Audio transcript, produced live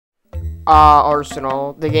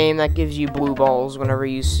Arsenal, the game that gives you blue balls whenever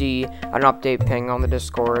you see an update ping on the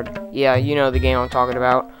Discord. Yeah, you know the game I'm talking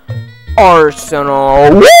about.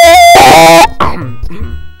 Arsenal!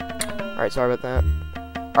 Alright, sorry about that.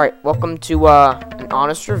 Alright, welcome to, an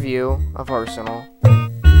honest review of Arsenal.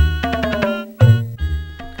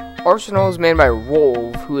 Arsenal is made by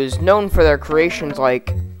Rolve, who is known for their creations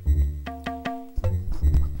like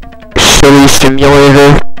City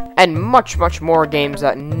Simulator and much more games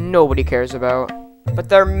that nobody cares about. But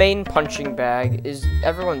their main punching bag is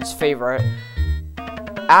everyone's favorite,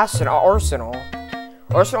 Arsenal.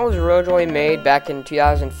 Arsenal was originally made back in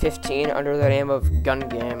 2015 under the name of Gun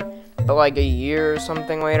Game. But like a year or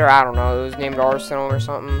something later, I don't know, it was named Arsenal or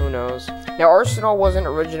something, who knows. Now, Arsenal wasn't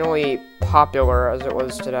originally popular as it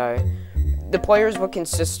was today. The players would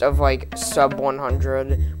consist of like sub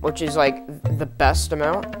 100, which is like the best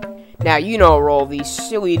amount. Now, you know, Roll, these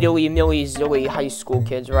silly dilly milly zilly high school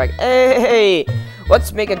kids were like, hey,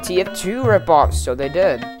 let's make a TF2 ripoff. So they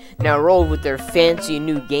did. Now, Roll, with their fancy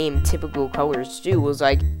new game, typical colors too, was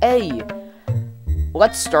like, hey,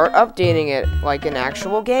 let's start updating it like an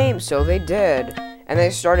actual game. So they did. And they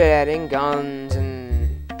started adding guns, and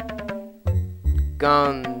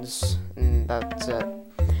that's it.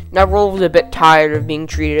 Now, Roll was a bit tired of being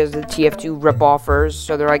treated as the TF2 ripoffers,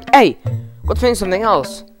 so they're like, hey, let's make something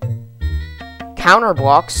else.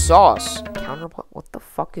 Counterblock Sauce. What the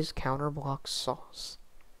fuck is Counterblock Sauce?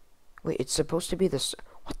 Wait, it's supposed to be this.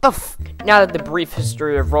 What the Now that the brief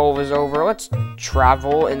history of Rolve is over, let's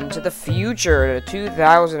travel into the future to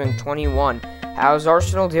 2021. How's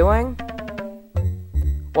Arsenal doing?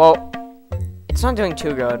 Well, it's not doing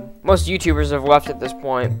too good. Most YouTubers have left at this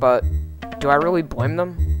point, but do I really blame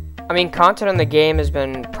them? I mean, content in the game has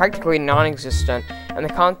been practically non-existent, and the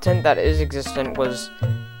content that is existent was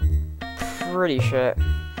pretty shit.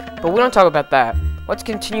 But we don't talk about that. Let's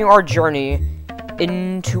continue our journey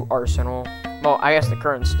into Arsenal. Well, I guess the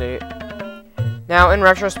current state. Now, in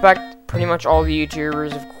retrospect, pretty much all the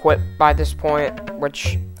YouTubers have quit by this point,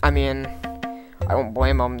 which, I mean, I don't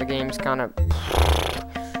blame them. The game's kind of,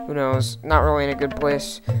 who knows, not really in a good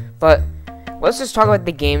place. But let's just talk about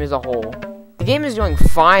the game as a whole. The game is doing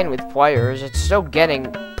fine with players. It's still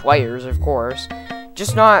getting players, of course.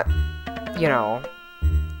 Just not, you know,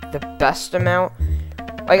 the best amount.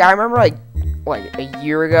 Like, I remember, like a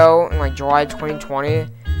year ago, in, like, July 2020,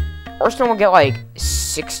 Arsenal will get, like,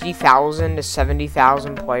 60,000 to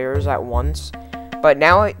 70,000 players at once. But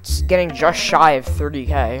now it's getting just shy of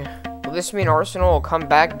 30K. Will this mean Arsenal will come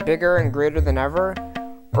back bigger and greater than ever?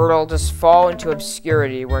 Or it'll just fall into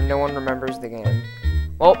obscurity where no one remembers the game?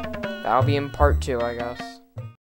 Well, that'll be in part 2, I guess.